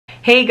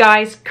Hey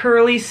guys,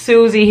 Curly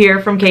Susie here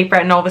from Cape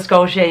Breton, Nova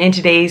Scotia. In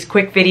today's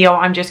quick video,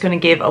 I'm just going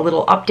to give a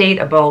little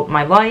update about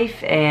my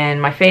life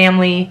and my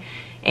family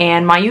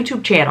and my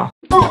YouTube channel.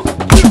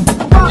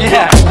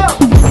 Yeah.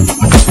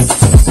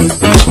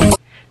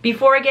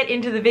 Before I get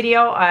into the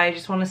video, I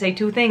just want to say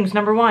two things.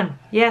 Number one,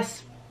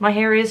 yes, my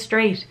hair is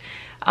straight.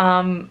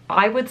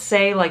 I would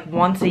say like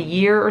once a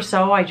year or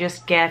so, I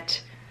just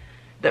get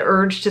the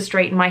urge to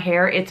straighten my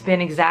hair. It's been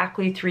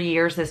exactly 3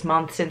 years this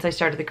month since I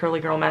started the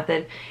Curly Girl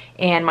method,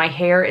 and my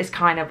hair is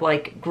kind of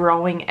like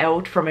growing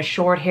out from a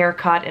short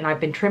haircut, and I've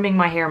been trimming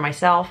my hair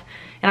myself,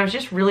 and I was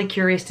just really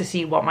curious to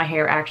see what my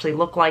hair actually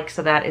looked like,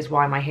 so that is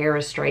why my hair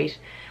is straight.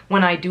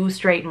 When I do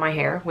straighten my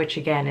hair, which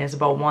again is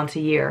about once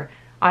a year,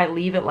 I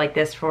leave it like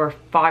this for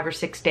 5 or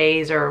 6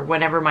 days, or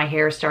whenever my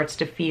hair starts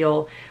to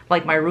feel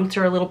like my roots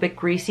are a little bit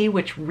greasy,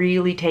 which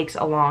really takes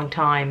a long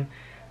time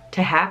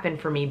to happen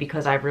for me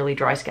because I have really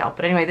dry scalp.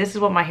 But anyway, this is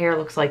what my hair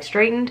looks like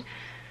straightened.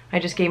 I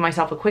just gave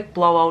myself a quick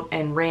blowout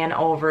and ran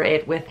over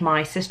it with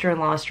my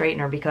sister-in-law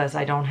straightener because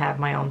I don't have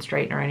my own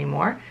straightener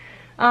anymore.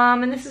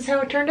 And this is how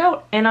it turned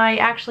out. And I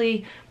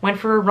actually went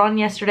for a run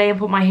yesterday and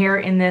put my hair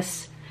in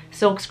this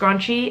silk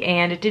scrunchie,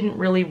 and it didn't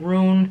really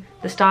ruin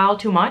the style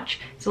too much.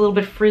 It's a little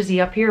bit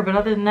frizzy up here, but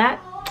other than that,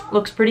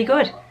 looks pretty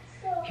good.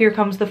 Here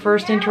comes the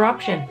first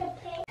interruption.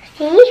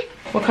 See?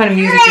 What kind of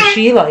music does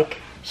she like?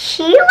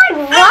 She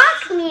likes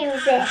rock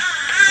music.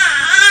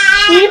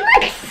 She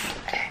likes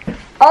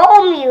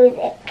all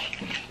music.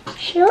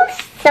 She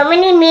likes so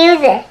many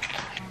music.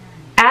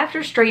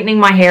 After straightening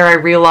my hair, I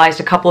realized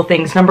a couple of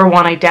things. Number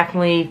one, I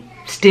definitely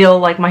still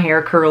like my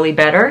hair curly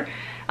better.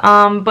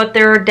 But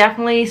there are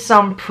definitely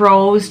some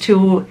pros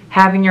to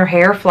having your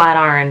hair flat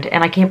ironed.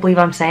 And I can't believe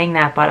I'm saying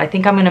that, but I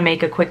think I'm going to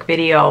make a quick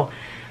video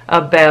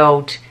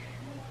about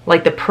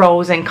like the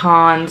pros and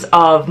cons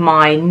of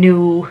my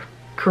new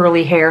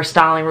curly hair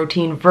styling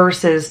routine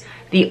versus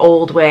the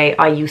old way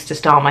I used to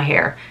style my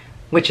hair,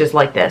 which is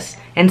like this.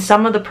 And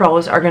some of the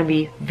pros are going to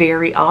be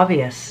very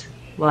obvious,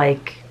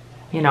 like,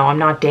 you know, I'm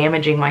not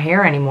damaging my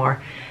hair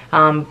anymore.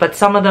 But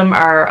some of them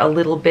are a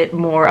little bit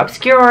more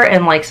obscure,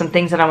 and like some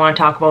things that I want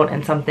to talk about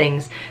and some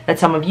things that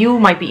some of you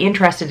might be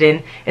interested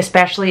in,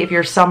 especially if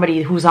you're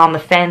somebody who's on the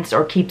fence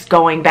or keeps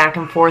going back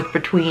and forth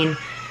between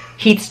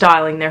heat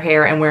styling their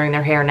hair and wearing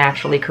their hair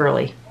naturally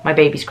curly. My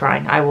baby's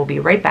crying. I will be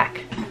right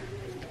back.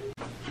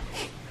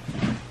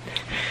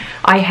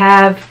 I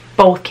have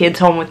both kids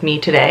home with me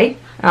today,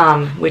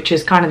 which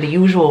is kind of the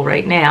usual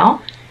right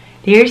now.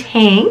 There's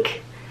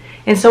Hank.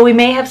 And so we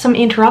may have some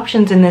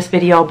interruptions in this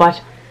video,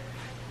 but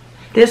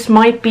this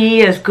might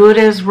be as good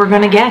as we're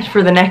going to get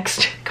for the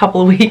next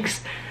couple of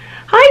weeks.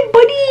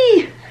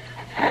 Hi,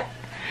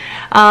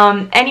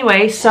 buddy!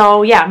 Anyway,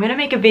 so yeah, I'm going to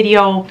make a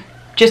video,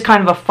 just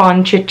kind of a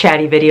fun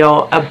chit-chatty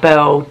video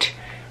about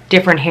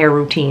different hair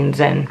routines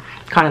and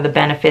kind of the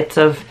benefits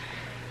of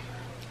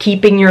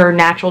keeping your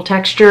natural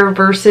texture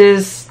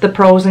versus the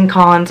pros and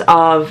cons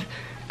of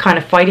kind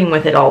of fighting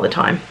with it all the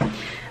time.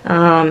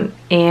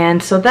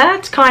 And so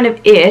that's kind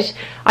of it.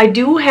 I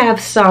do have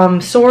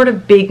some sort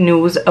of big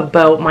news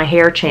about my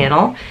hair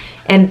channel,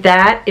 and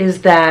that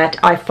is that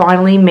I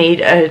finally made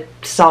a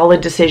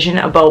solid decision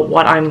about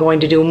what I'm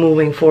going to do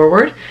moving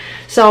forward.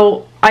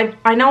 So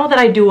I know that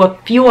I do a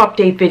few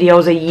update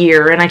videos a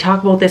year, and I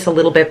talk about this a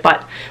little bit,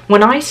 but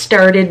when I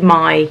started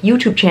my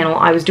YouTube channel,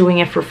 I was doing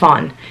it for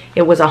fun.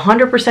 It was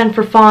 100%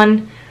 for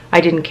fun.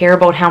 I didn't care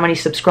about how many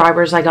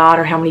subscribers I got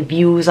or how many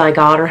views I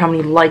got or how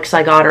many likes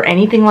I got or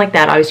anything like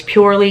that. I was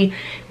purely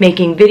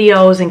making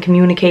videos and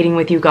communicating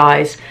with you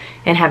guys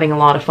and having a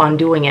lot of fun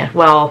doing it.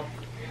 Well,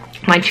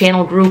 my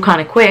channel grew kind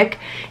of quick,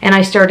 and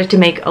I started to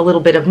make a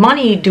little bit of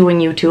money doing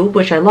YouTube,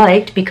 which I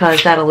liked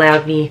because that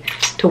allowed me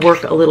to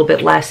work a little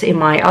bit less in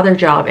my other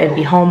job and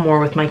be home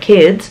more with my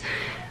kids.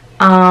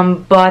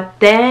 But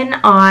then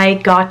I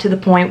got to the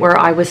point where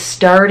I was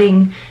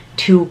starting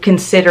to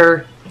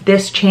consider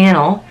this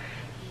channel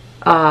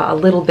a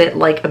little bit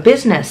like a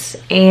business,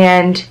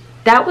 and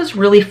that was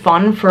really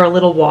fun for a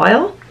little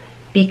while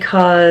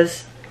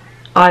because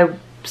I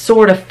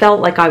sort of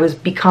felt like I was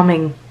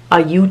becoming a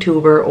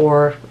YouTuber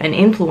or an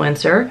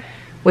influencer,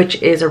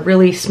 which is a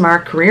really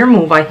smart career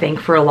move, I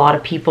think, for a lot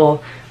of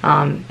people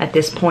at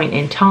this point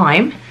in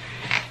time.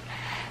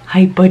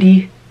 Hi,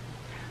 buddy.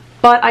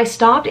 But I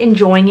stopped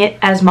enjoying it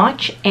as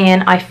much,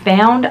 and I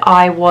found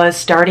I was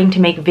starting to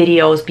make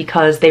videos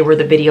because they were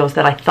the videos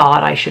that I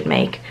thought I should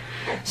make.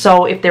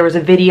 So if there was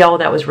a video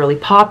that was really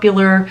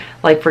popular,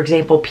 like for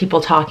example,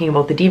 people talking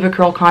about the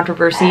DevaCurl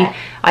controversy,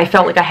 I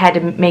felt like I had to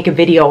make a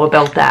video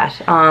about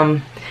that.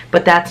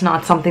 But that's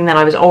not something that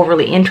I was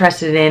overly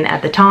interested in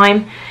at the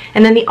time.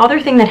 And then the other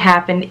thing that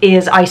happened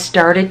is I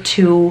started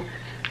to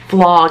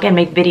vlog and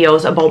make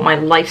videos about my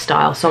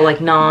lifestyle, so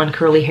like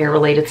non-curly hair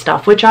related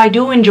stuff, which I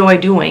do enjoy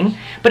doing.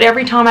 But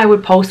every time I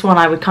would post one,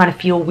 I would kind of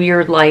feel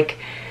weird, like,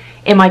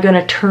 am I going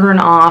to turn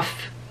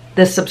off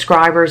the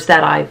subscribers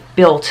that I've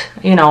built,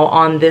 you know,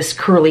 on this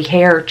curly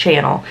hair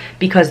channel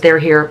because they're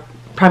here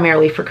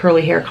primarily for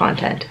curly hair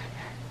content?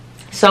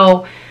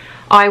 So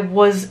I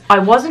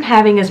wasn't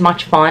having as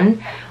much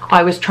fun.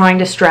 I was trying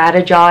to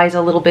strategize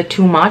a little bit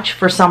too much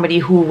for somebody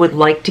who would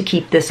like to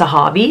keep this a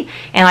hobby,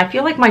 and I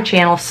feel like my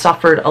channel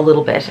suffered a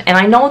little bit. And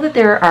I know that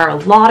there are a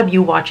lot of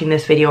you watching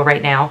this video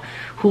right now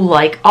who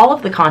like all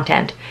of the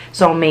content.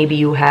 So maybe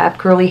you have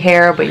curly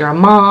hair, but you're a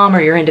mom,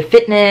 or you're into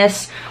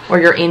fitness, or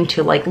you're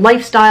into like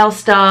lifestyle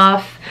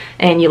stuff,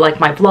 and you like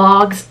my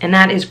vlogs, and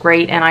that is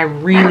great. And I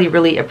really,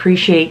 really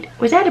appreciate,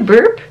 was that a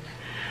burp?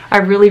 I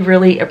really,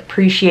 really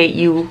appreciate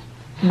you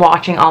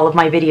watching all of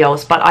my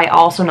videos, but I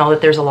also know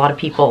that there's a lot of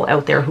people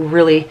out there who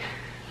really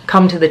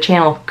come to the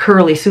channel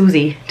Curly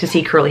Susie to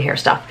see curly hair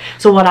stuff.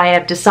 So what I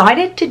have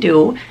decided to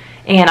do,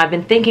 and I've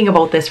been thinking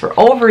about this for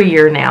over a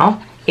year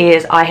now,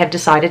 is I have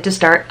decided to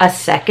start a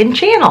second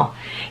channel.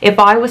 If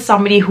I was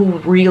somebody who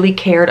really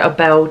cared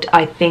about,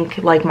 I think,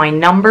 like my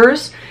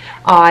numbers,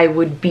 I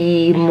would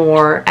be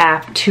more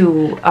apt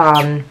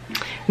to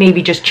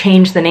maybe just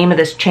change the name of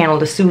this channel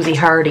to Susie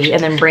Hardy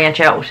and then branch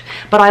out.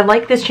 But I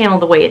like this channel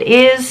the way it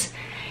is,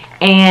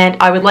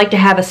 and I would like to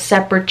have a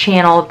separate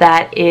channel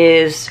that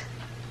is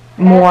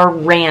more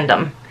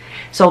random.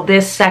 So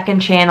this second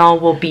channel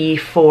will be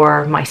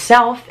for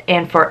myself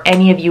and for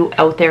any of you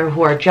out there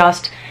who are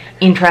just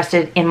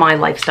interested in my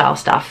lifestyle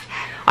stuff.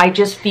 I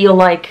just feel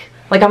like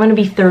I'm going to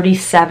be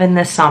 37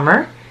 this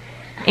summer,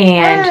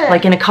 and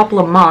like in a couple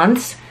of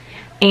months.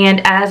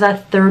 And as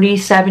a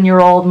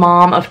 37-year-old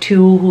mom of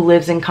two who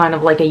lives in kind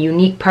of like a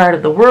unique part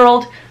of the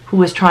world,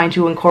 who is trying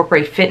to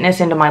incorporate fitness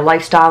into my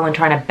lifestyle and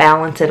trying to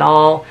balance it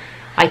all,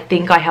 I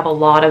think I have a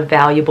lot of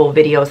valuable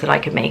videos that I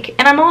could make.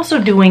 And I'm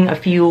also doing a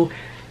few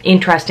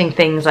interesting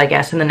things, I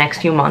guess, in the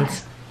next few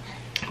months.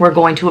 We're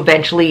going to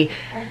eventually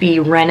be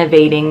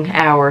renovating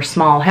our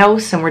small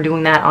house, and we're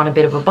doing that on a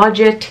bit of a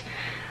budget.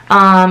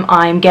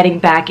 I'm getting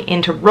back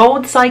into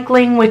road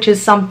cycling, which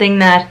is something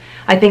that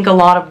I think a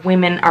lot of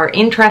women are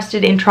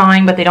interested in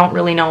trying, but they don't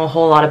really know a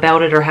whole lot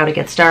about it or how to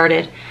get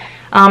started.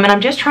 And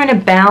I'm just trying to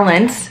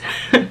balance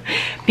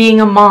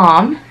being a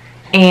mom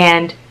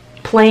and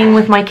playing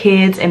with my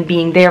kids and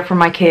being there for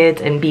my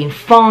kids and being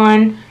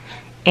fun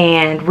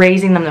and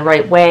raising them the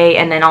right way,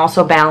 and then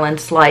also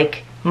balance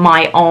like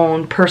my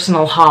own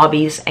personal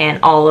hobbies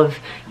and all of,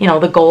 you know,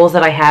 the goals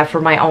that I have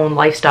for my own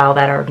lifestyle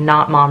that are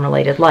not mom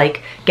related,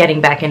 like getting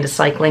back into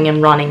cycling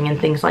and running and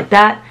things like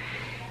that,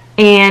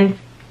 and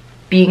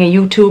being a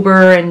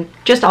YouTuber and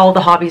just all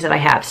the hobbies that I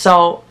have.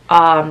 So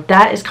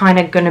that is kind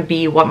of going to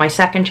be what my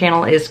second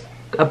channel is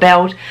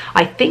about.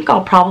 I think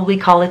I'll probably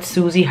call it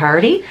Susie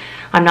Hardy.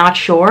 I'm not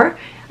sure.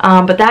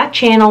 But that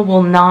channel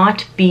will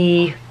not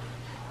be,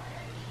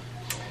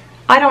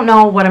 I don't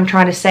know what I'm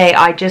trying to say.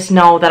 I just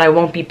know that I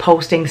won't be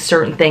posting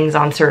certain things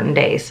on certain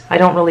days. I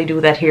don't really do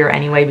that here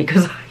anyway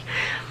because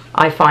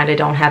I find I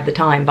don't have the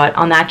time. But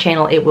on that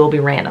channel, it will be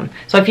random.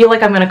 So I feel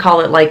like I'm going to call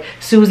it like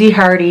Susie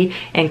Hardy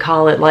and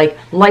call it like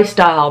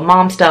lifestyle,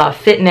 mom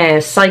stuff,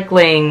 fitness,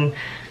 cycling,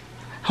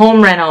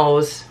 home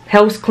renos,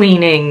 house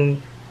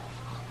cleaning,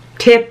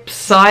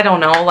 tips. I don't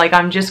know. Like,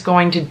 I'm just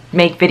going to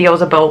make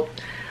videos about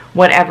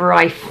whatever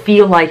I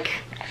feel like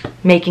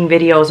making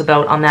videos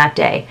about on that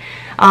day.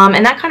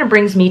 And that kind of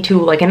brings me to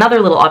like another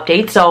little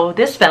update. So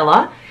this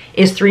fella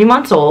is 3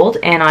 months old,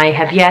 and I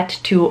have yet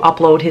to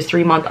upload his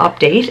 3-month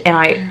update, and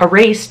I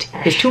erased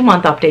his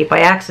 2-month update by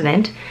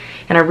accident.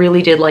 And I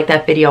really did like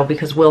that video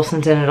because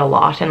Wilson's in it a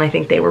lot, and I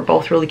think they were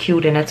both really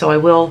cute in it, so I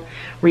will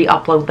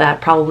re-upload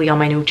that probably on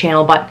my new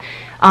channel. But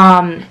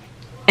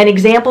an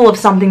example of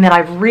something that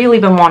I've really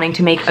been wanting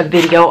to make a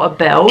video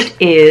about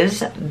is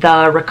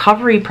the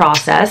recovery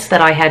process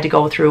that I had to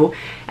go through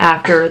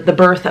after the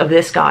birth of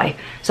this guy.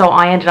 So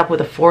I ended up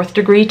with a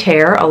 4th-degree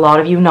tear. A lot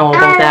of you know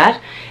about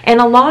that. And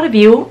a lot of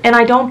you, and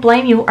I don't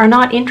blame you, are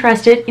not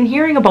interested in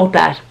hearing about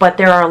that. But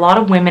there are a lot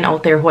of women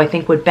out there who I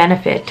think would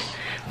benefit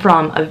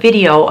from a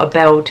video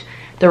about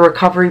the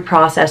recovery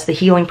process, the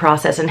healing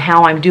process, and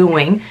how I'm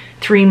doing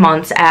 3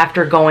 months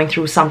after going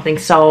through something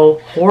so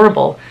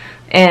horrible.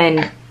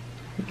 And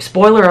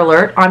spoiler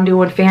alert, I'm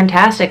doing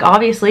fantastic.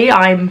 Obviously,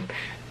 I'm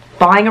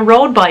buying a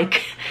road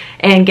bike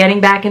and getting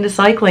back into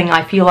cycling.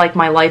 I feel like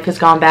my life has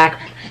gone back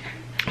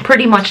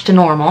pretty much to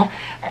normal,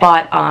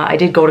 but I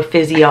did go to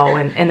physio,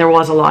 and there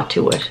was a lot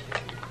to it.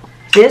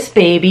 This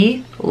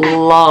baby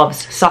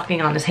loves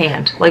sucking on his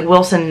hand. Like,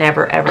 Wilson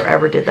never, ever,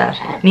 ever did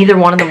that. Neither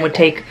one of them would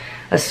take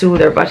a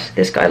soother, but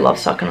this guy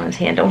loves sucking on his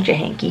hand, don't you,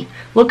 Hanky?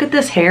 Look at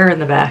this hair in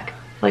the back.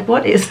 Like,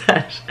 what is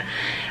that?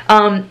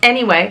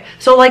 Anyway,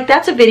 so like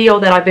that's a video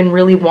that I've been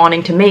really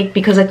wanting to make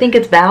because I think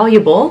it's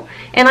valuable,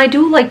 and I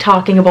do like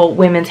talking about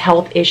women's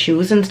health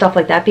issues and stuff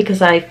like that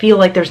because I feel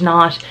like there's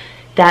not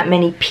that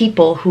many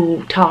people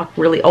who talk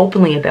really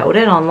openly about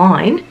it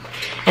online,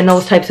 and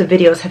those types of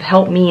videos have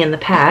helped me in the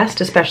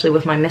past, especially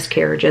with my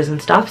miscarriages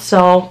and stuff.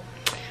 So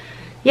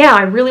yeah,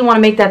 I really want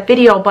to make that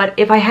video, but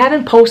if I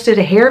haven't posted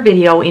a hair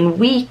video in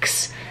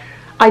weeks,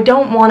 I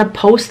don't want to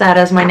post that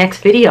as my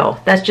next video.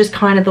 That's just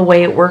kind of the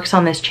way it works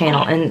on this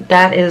channel, and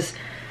that is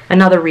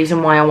another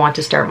reason why I want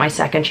to start my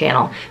second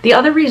channel. The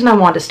other reason I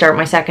want to start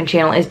my second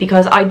channel is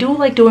because I do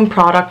like doing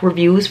product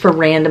reviews for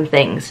random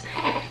things,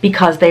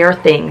 because they are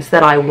things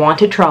that I want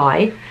to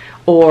try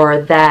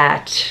or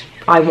that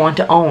I want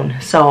to own.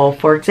 So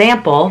for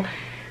example,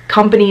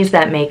 companies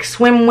that make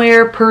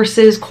swimwear,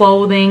 purses,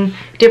 clothing,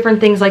 different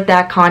things like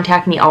that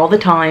contact me all the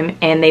time,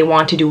 and they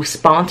want to do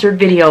sponsored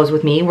videos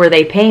with me where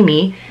they pay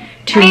me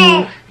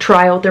to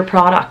try out their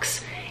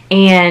products.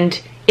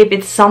 And if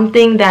it's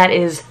something that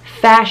is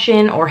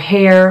fashion or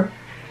hair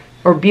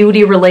or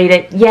beauty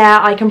related, yeah,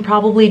 I can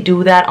probably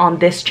do that on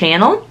this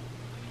channel,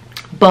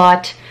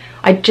 but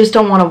I just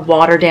don't want to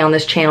water down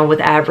this channel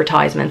with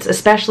advertisements,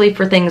 especially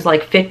for things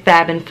like Fit,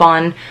 Fab, and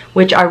Fun,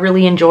 which I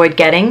really enjoyed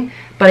getting.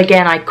 But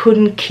again, I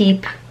couldn't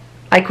keep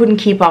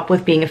up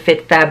with being a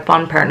Fit, Fab,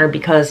 Fun partner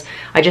because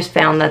I just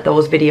found that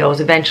those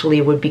videos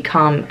eventually would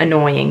become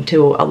annoying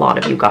to a lot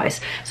of you guys.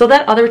 So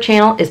that other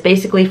channel is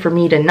basically for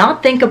me to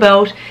not think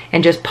about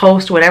and just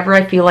post whatever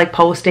I feel like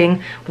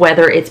posting,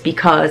 whether it's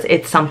because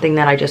it's something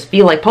that I just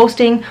feel like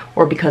posting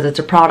or because it's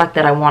a product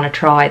that I want to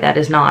try that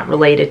is not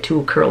related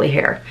to curly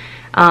hair.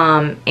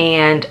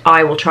 And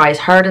I will try as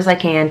hard as I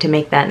can to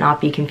make that not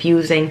be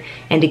confusing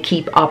and to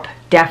keep up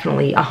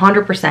definitely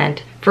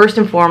 100% first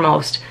and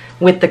foremost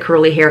with the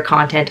curly hair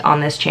content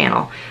on this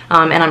channel.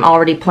 And I'm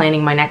already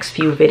planning my next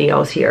few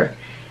videos here.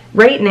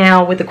 Right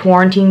now with the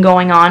quarantine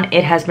going on,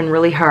 it has been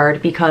really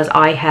hard because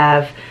I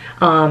have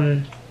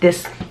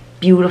this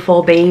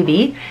beautiful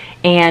baby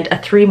and a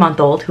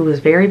 3-month-old who is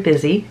very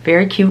busy,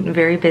 very cute and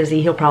very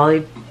busy. He'll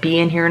probably be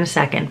in here in a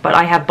second, but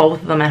I have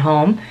both of them at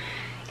home.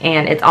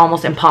 And it's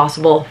almost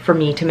impossible for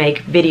me to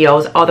make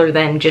videos other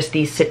than just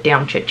these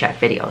sit-down chit-chat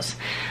videos.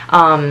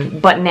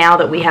 But now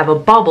that we have a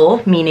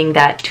bubble, meaning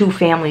that 2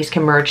 families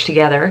can merge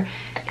together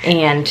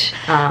and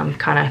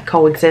kind of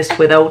coexist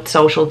without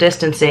social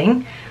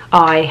distancing,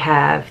 I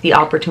have the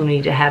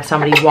opportunity to have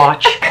somebody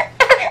watch,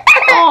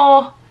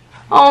 oh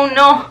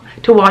no,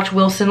 to watch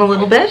Wilson a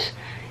little bit.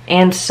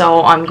 And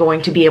so I'm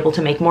going to be able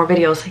to make more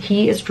videos.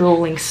 He is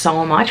drooling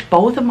so much.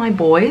 Both of my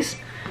boys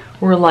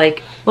were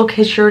like, look,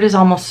 his shirt is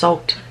almost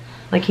soaked.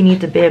 Like he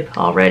needs a bib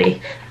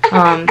already.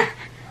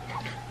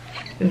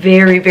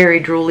 Very, very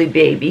drooly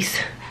babies.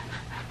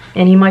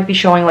 And he might be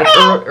showing like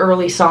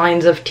early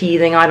signs of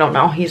teething. I don't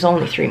know. He's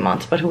only 3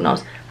 months, but who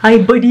knows. Hi,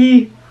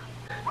 buddy.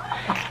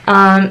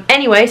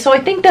 Anyway, so I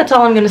think that's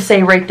all I'm going to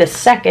say right this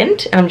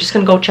second. I'm just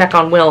going to go check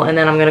on Will, and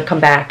then I'm going to come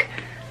back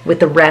with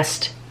the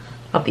rest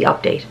of the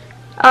update.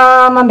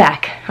 I'm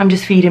back. I'm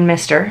just feeding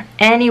Mister.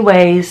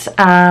 Anyways,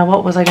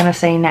 what was I going to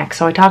say next?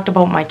 So I talked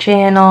about my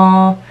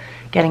channel,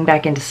 getting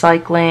back into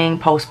cycling,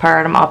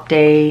 postpartum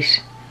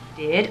update.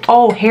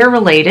 Oh, hair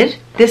related.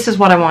 This is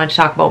what I wanted to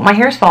talk about. My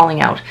hair's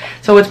falling out.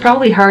 So it's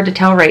probably hard to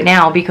tell right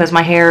now because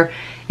my hair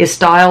is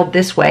styled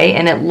this way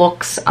and it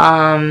looks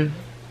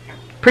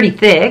pretty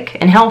thick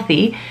and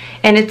healthy.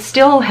 And it's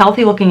still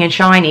healthy looking and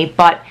shiny,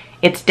 but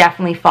it's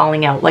definitely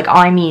falling out. Like,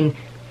 I mean,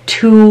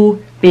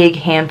 2 big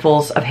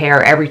handfuls of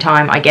hair every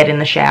time I get in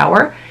the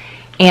shower.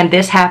 And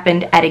this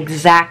happened at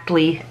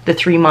exactly the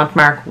 3-month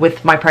mark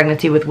with my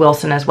pregnancy with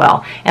Wilson as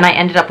well. And I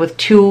ended up with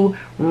 2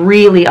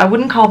 really, I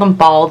wouldn't call them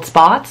bald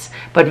spots,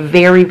 but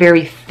very,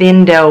 very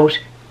thinned out,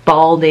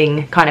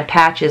 balding kind of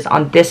patches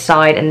on this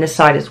side, and this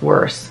side is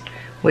worse.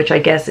 Which I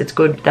guess it's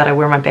good that I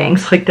wear my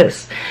bangs like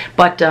this.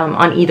 But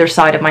on either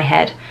side of my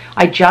head.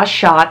 I just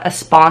shot a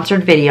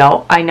sponsored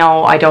video. I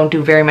know I don't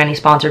do very many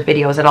sponsored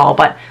videos at all,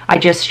 but I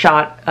just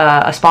shot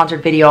a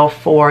sponsored video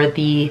for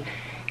the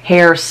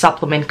hair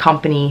supplement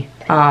company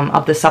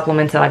of the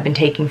supplements that I've been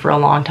taking for a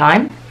long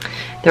time.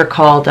 They're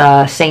called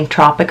Saint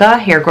Tropica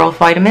hair growth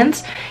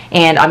vitamins,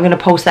 and I'm going to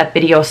post that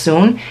video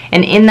soon.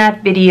 And in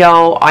that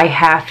video I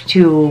have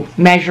to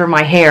measure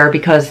my hair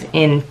because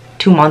in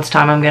 2 months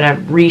time I'm going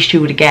to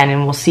reshoot again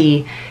and we'll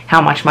see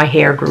how much my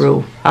hair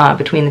grew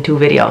between the 2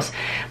 videos.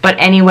 But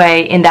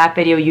anyway, in that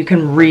video you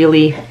can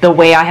really, the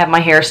way I have my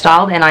hair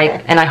styled, and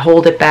I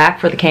hold it back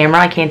for the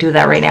camera. I can't do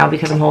that right now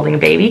because I'm holding a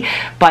baby,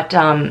 but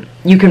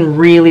you can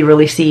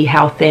really see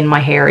how thin my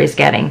hair is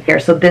getting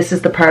here. So this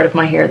is the part of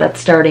my hair that's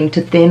starting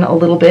to thin a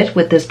little bit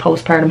with this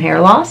postpartum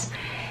hair loss,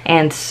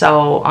 and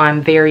so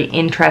I'm very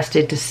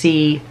interested to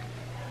see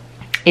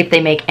if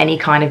they make any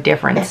kind of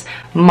difference.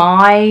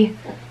 My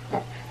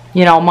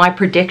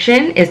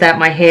prediction is that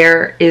my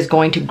hair is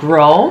going to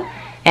grow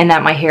and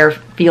that my hair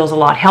feels a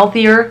lot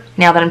healthier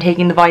now that I'm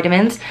taking the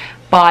vitamins,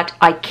 but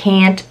I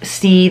can't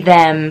see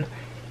them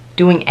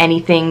doing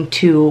anything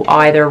to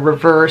either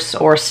reverse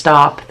or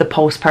stop the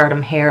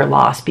postpartum hair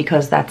loss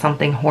because that's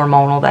something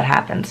hormonal that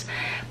happens.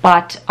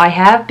 But I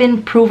have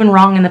been proven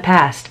wrong in the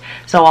past.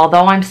 So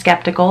although I'm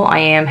skeptical, I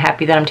am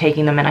happy that I'm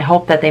taking them, and I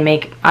hope that they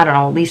make, I don't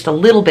know, at least a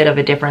little bit of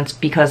a difference,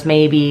 because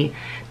maybe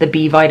the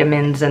B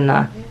vitamins and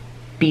the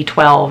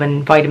B12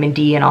 and vitamin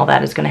D and all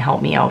that is going to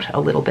help me out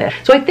a little bit.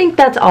 So I think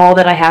that's all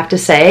that I have to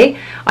say.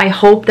 I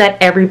hope that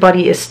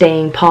everybody is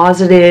staying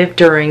positive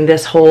during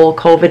this whole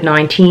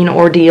COVID-19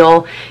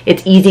 ordeal.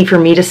 It's easy for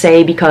me to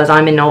say because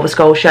I'm in Nova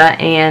Scotia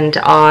and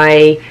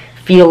I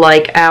feel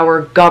like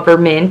our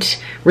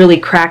government really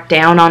cracked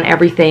down on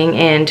everything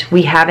and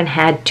we haven't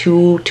had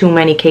too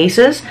many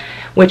cases,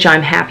 which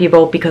I'm happy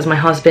about because my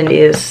husband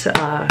is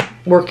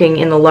working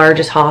in the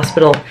largest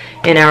hospital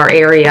in our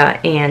area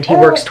and he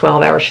works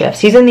 12-hour shifts.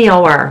 He's in the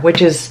OR,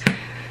 which is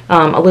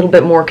a little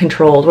bit more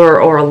controlled,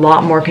 or a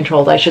lot more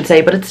controlled, I should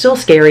say, but it's still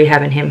scary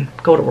having him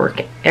go to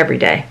work every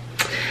day.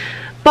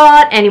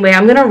 But anyway,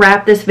 I'm gonna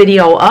wrap this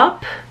video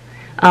up.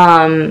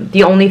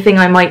 The only thing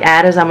I might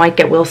add is I might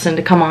get Wilson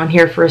to come on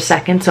here for a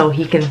second so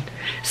he can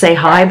say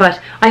hi, but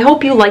I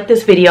hope you like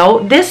this video.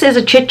 This is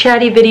a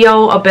chit-chatty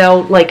video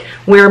about like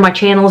where my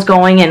channel is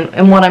going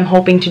and what I'm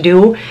hoping to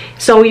do.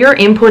 So your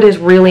input is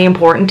really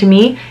important to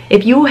me.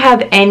 If you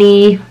have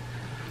any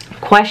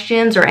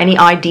questions or any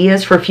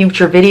ideas for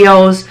future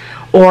videos,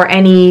 or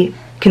any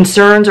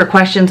concerns or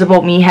questions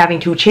about me having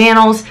 2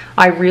 channels,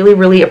 I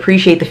really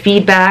appreciate the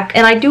feedback.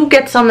 And I do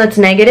get some that's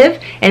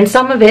negative, and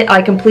some of it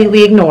I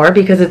completely ignore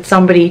because it's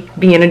somebody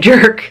being a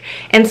jerk,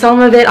 and some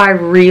of it I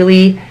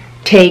really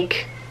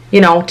take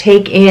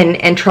in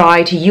and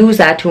try to use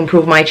that to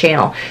improve my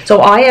channel.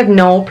 So I have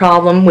no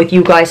problem with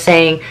you guys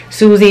saying,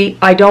 Susie,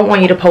 I don't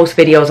want you to post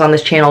videos on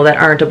this channel that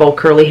aren't about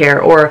curly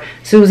hair, or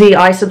Susie,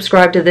 I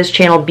subscribe to this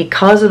channel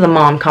because of the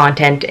mom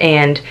content,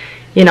 and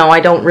I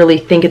don't really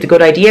think it's a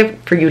good idea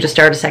for you to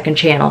start a second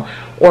channel.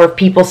 Or if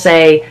people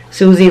say,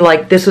 Susie,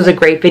 like, this was a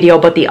great video,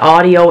 but the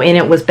audio in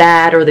it was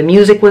bad, or the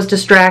music was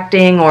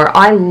distracting, or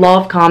I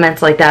love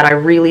comments like that, I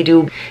really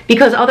do.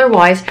 Because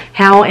otherwise,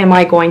 how am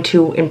I going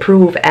to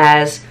improve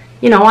as,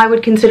 I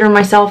would consider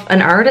myself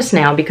an artist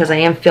now, because I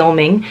am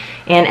filming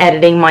and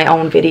editing my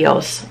own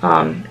videos.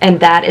 And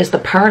that is the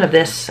part of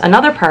this,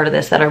 another part of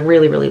this that I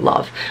really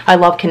love. I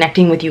love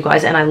connecting with you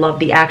guys, and I love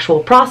the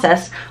actual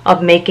process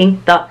of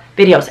making the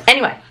videos.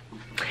 Anyway,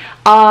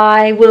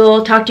 I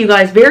will talk to you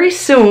guys very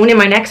soon in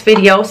my next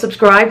video.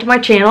 Subscribe to my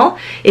channel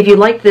if you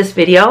liked this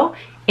video,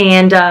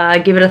 and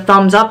give it a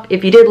thumbs up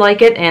if you did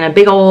like it, and a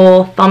big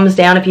ol' thumbs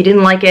down if you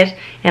didn't like it,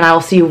 and I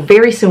will see you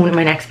very soon in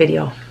my next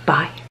video.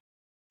 Bye.